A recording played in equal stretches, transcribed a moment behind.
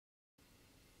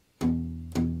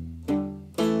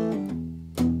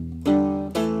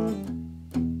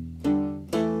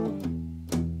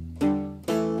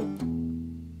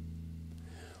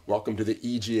Welcome to the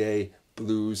EGA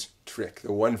blues trick,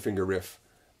 the one-finger riff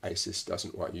Isis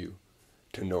doesn't want you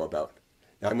to know about.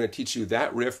 Now I'm going to teach you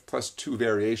that riff plus 2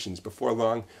 variations. Before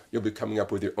long, you'll be coming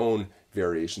up with your own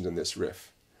variations on this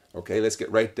riff. Okay, let's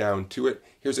get right down to it.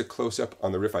 Here's a close-up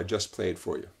on the riff I just played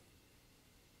for you.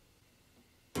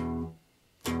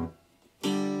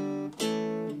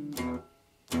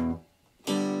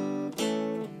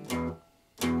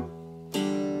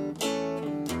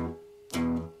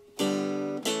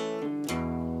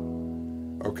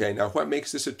 Okay, now what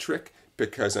makes this a trick?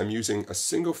 Because I'm using a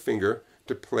single finger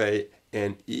to play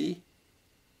an E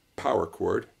power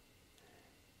chord,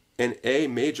 an A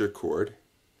major chord,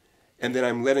 and then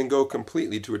I'm letting go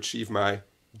completely to achieve my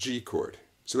G chord.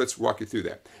 So let's walk you through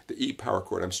that. The E power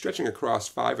chord, I'm stretching across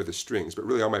 5 of the strings, but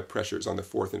really all my pressure is on the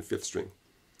 4th and 5th string.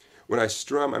 When I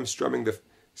strum, I'm strumming the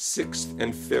 6th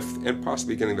and 5th and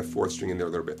possibly getting the 4th string in there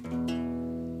a little bit.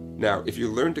 Now, if you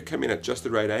learn to come in at just the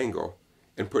right angle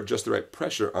and put just the right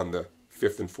pressure on the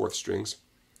 5th and 4th strings,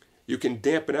 you can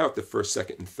dampen out the 1st,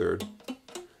 2nd, and 3rd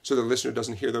so the listener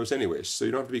doesn't hear those anyways. So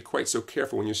you don't have to be quite so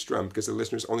careful when you strum because the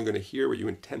listener's only going to hear what you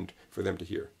intend for them to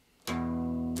hear.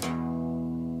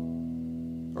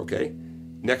 Okay,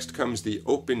 next comes the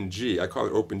open G. I call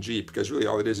it open G because really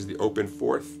all it is the open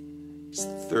 4th,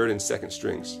 3rd, and 2nd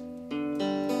strings.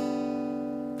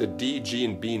 The D, G,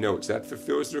 and B notes, that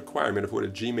fulfills the requirement of what a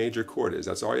G major chord is.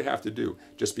 That's all you have to do.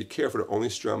 Just be careful to only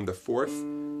strum the 4th,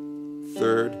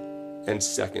 3rd, and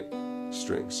 2nd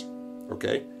strings.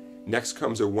 Okay? Next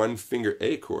comes a one-finger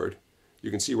A chord. You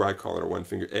can see why I call it a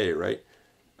one-finger A, right?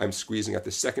 I'm squeezing at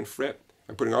the 2nd fret.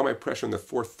 I'm putting all my pressure on the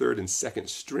 4th, 3rd, and 2nd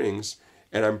strings,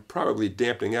 and I'm probably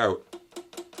dampening out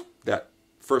that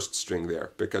 1st string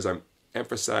there because I'm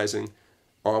emphasizing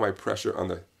all my pressure on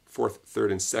the 4th,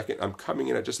 3rd, and 2nd. I'm coming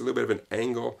in at just a little bit of an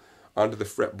angle onto the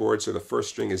fretboard so the 1st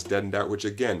string is deadened out, which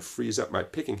again frees up my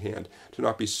picking hand to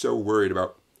not be so worried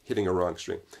about hitting a wrong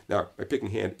string. Now, my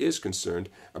picking hand is concerned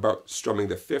about strumming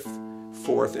the 5th,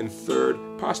 4th, and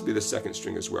 3rd, possibly the 2nd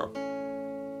string as well.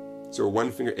 So a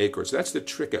one-finger A chord. So that's the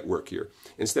trick at work here.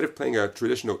 Instead of playing a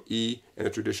traditional E and a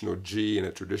traditional G and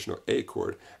a traditional A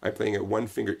chord, I'm playing a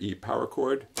one-finger E power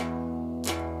chord,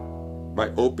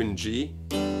 my open G,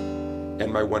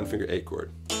 and my one-finger A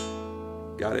chord.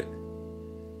 Got it?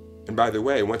 And by the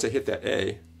way, once I hit that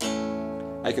A,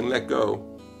 I can let go,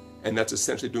 and that's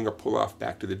essentially doing a pull-off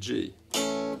back to the G.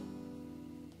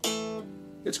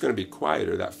 It's going to be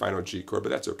quieter, that final G chord, but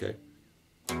that's okay.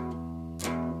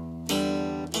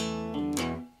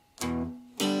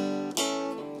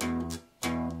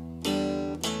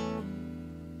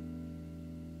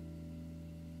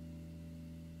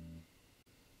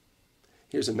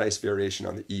 Here's a nice variation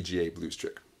on the EGA blues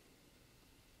trick.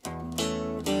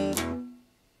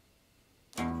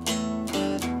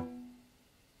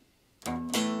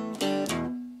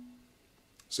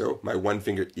 So my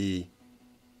one-finger E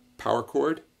power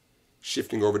chord,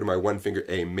 shifting over to my one-finger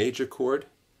A major chord,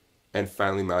 and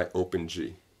finally my open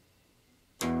G.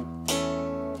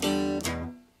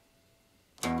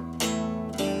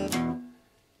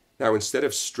 Now instead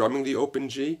of strumming the open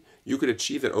G, you could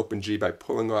achieve that open G by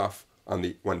pulling off on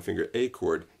the one-finger A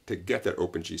chord to get that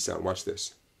open G sound. Watch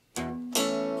this.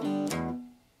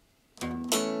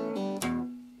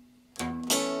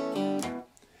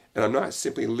 And I'm not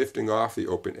simply lifting off the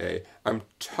open A, I'm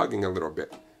tugging a little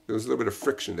bit. There's a little bit of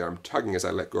friction there. I'm tugging as I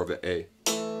let go of the A.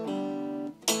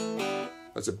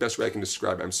 That's the best way I can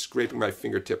describe it. I'm scraping my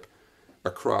fingertip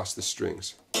across the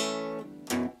strings.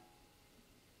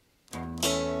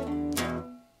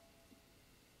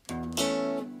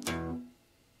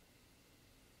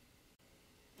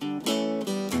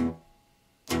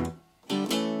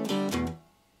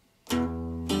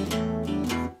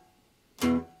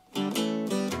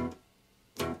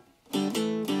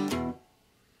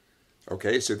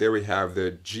 Okay, so there we have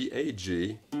the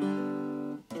G-A-G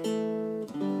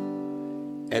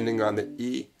ending on the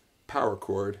E power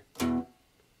chord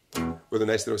with a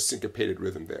nice little syncopated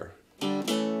rhythm there.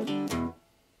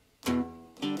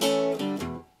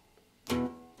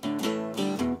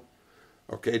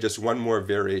 Okay, just one more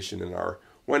variation in our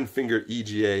one-finger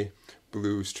EGA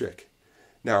blues trick.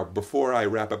 Now, before I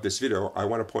wrap up this video, I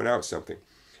want to point out something.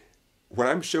 What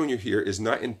I'm showing you here is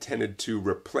not intended to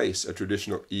replace a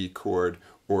traditional E chord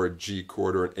or a G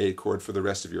chord or an A chord for the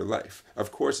rest of your life.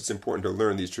 Of course, it's important to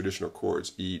learn these traditional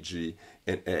chords, E, G,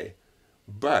 and A.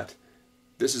 But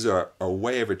this is a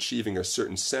way of achieving a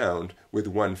certain sound with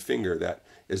one finger that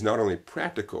is not only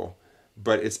practical,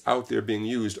 but it's out there being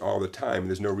used all the time.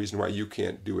 There's no reason why you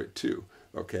can't do it too,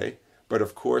 okay? But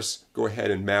of course, go ahead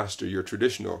and master your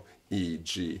traditional E,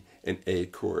 G, and A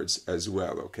chords as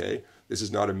well, okay? This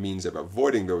is not a means of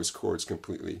avoiding those chords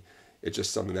completely. It's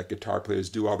just something that guitar players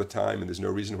do all the time, and there's no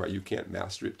reason why you can't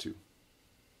master it too.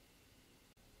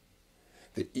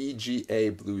 The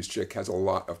E-G-A blues trick has a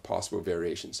lot of possible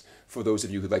variations. For those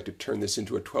of you who'd like to turn this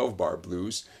into a 12-bar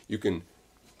blues, you can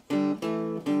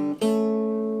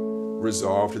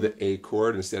resolve to the A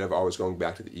chord instead of always going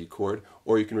back to the E chord,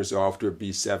 or you can resolve to a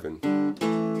B7,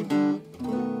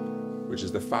 which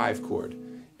is the 5 chord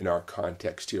in our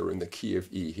context here, or in the key of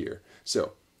E here.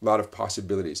 So, a lot of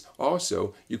possibilities.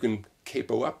 Also, you can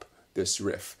capo up this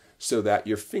riff so that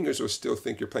your fingers will still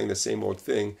think you're playing the same old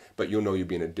thing, but you'll know you'll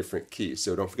be in a different key.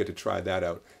 So don't forget to try that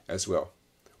out as well.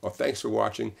 Well, thanks for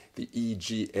watching the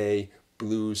E-G-A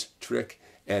blues trick.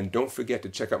 And don't forget to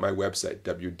check out my website,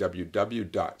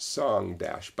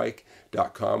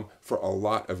 www.song-bike.com, for a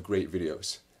lot of great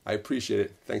videos. I appreciate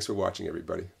it. Thanks for watching,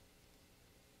 everybody.